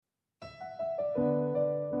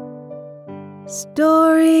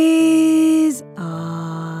Stories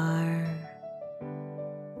are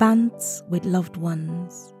Bants with loved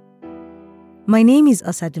ones. My name is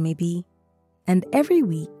Osadumebi, and every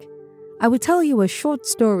week I will tell you a short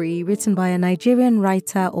story written by a Nigerian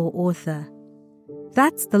writer or author.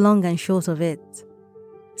 That's the long and short of it.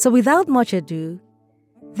 So without much ado,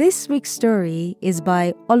 this week's story is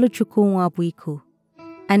by Oluchukwu Nwabuiku,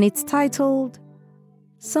 and it's titled,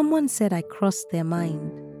 Someone Said I Crossed Their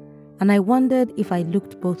Mind, and I wondered if I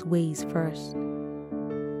looked both ways first.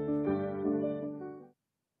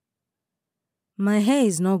 My hair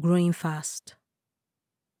is not growing fast.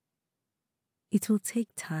 It will take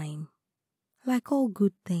time, like all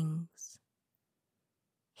good things.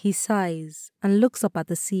 He sighs and looks up at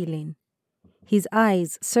the ceiling, his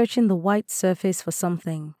eyes searching the white surface for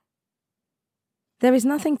something. There is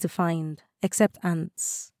nothing to find except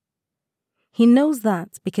ants. He knows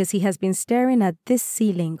that because he has been staring at this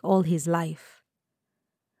ceiling all his life.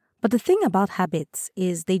 But the thing about habits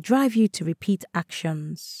is they drive you to repeat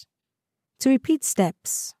actions, to repeat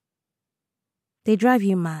steps. They drive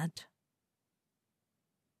you mad.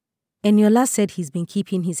 Eniola said he's been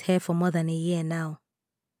keeping his hair for more than a year now.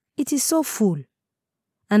 It is so full.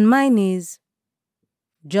 And mine is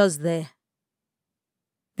just there.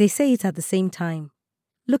 They say it at the same time,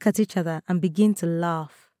 look at each other and begin to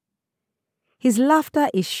laugh. His laughter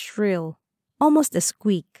is shrill, almost a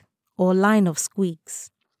squeak or line of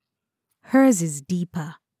squeaks. Hers is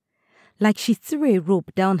deeper, like she threw a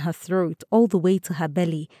rope down her throat all the way to her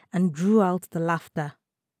belly and drew out the laughter.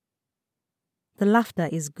 The laughter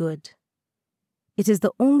is good. It is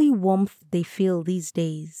the only warmth they feel these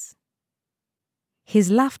days.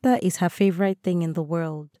 His laughter is her favorite thing in the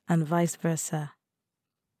world, and vice versa.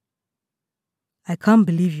 I can't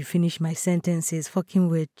believe you finished my sentences, fucking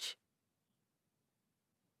witch.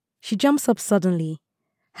 She jumps up suddenly,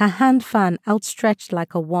 her hand fan outstretched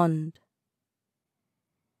like a wand.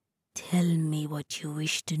 Tell me what you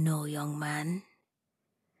wish to know, young man.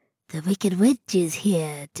 The Wicked Witch is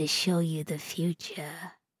here to show you the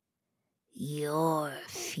future. Your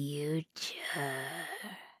future.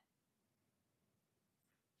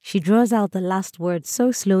 She draws out the last word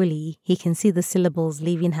so slowly he can see the syllables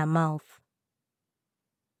leaving her mouth.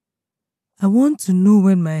 I want to know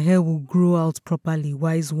when my hair will grow out properly,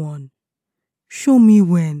 wise one. Show me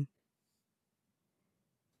when.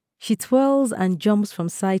 She twirls and jumps from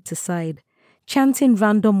side to side, chanting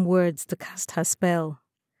random words to cast her spell.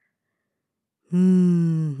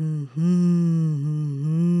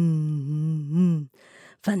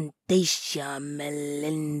 Fantasia,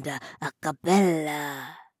 Melinda, Acapella.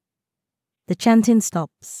 The chanting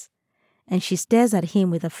stops, and she stares at him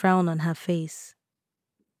with a frown on her face.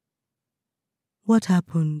 What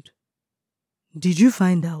happened? Did you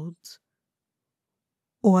find out?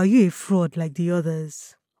 Or are you a fraud like the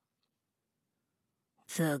others?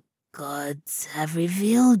 The gods have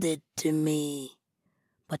revealed it to me,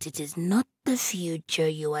 but it is not the future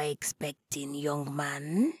you are expecting, young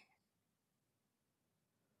man.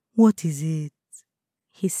 What is it?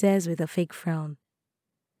 He says with a fake frown.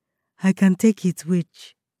 I can take it,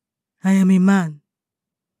 witch. I am a man.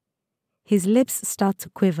 His lips start to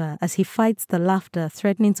quiver as he fights the laughter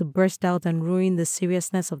threatening to burst out and ruin the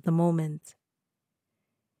seriousness of the moment.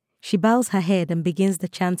 She bows her head and begins the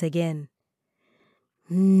chant again.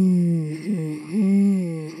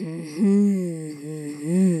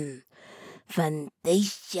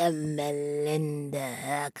 Fantasia, Melinda,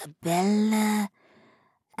 Acapella,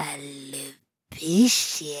 Alopecia.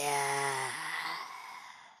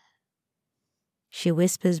 She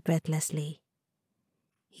whispers breathlessly.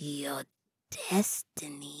 Your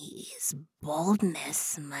destiny is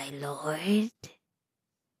baldness, my lord.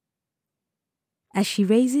 As she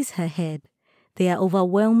raises her head, they are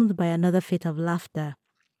overwhelmed by another fit of laughter,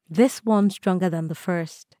 this one stronger than the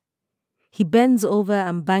first. He bends over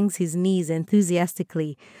and bangs his knees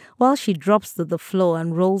enthusiastically, while she drops to the floor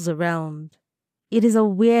and rolls around. It is a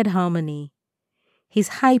weird harmony, his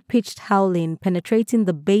high-pitched howling penetrating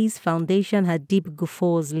the bass foundation her deep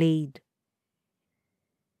guffaws laid.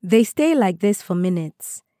 They stay like this for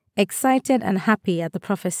minutes, excited and happy at the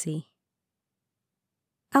prophecy.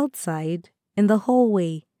 Outside, in the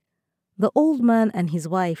hallway, the old man and his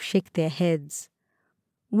wife shake their heads,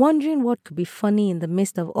 wondering what could be funny in the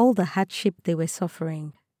midst of all the hardship they were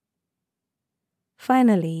suffering.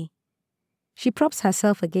 Finally, she props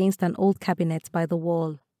herself against an old cabinet by the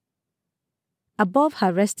wall. Above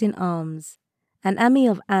her resting arms, an army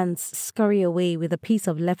of ants scurry away with a piece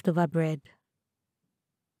of leftover bread.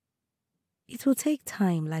 It will take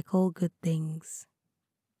time, like all good things.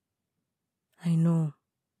 I know.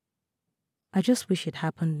 I just wish it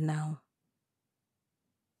happened now.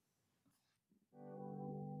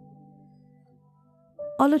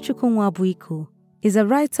 Oluchukwu Nwabuiku is a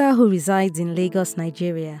writer who resides in Lagos,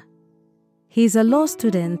 Nigeria. He is a law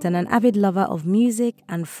student and an avid lover of music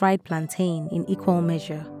and fried plantain in equal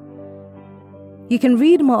measure. You can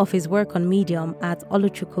read more of his work on Medium at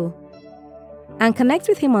Oluchukwu and connect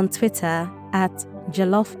with him on Twitter at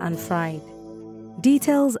Jollof and Fried.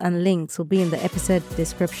 Details and links will be in the episode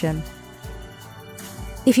description.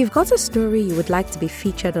 If you've got a story you would like to be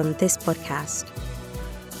featured on this podcast,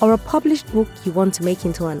 or a published book you want to make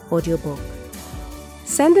into an audiobook,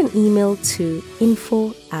 send an email to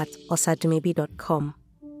info@osadumebi.com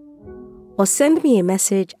or send me a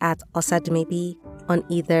message at Osadumebi on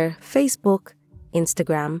either Facebook,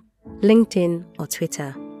 Instagram, LinkedIn, or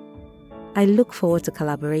Twitter. I look forward to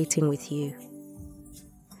collaborating with you.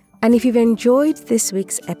 And if you've enjoyed this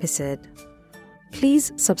week's episode,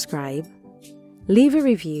 please subscribe, leave a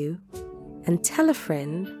review, and tell a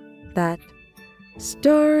friend that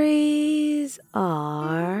stories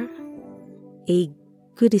are a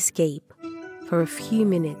good escape for a few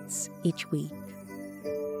minutes each week.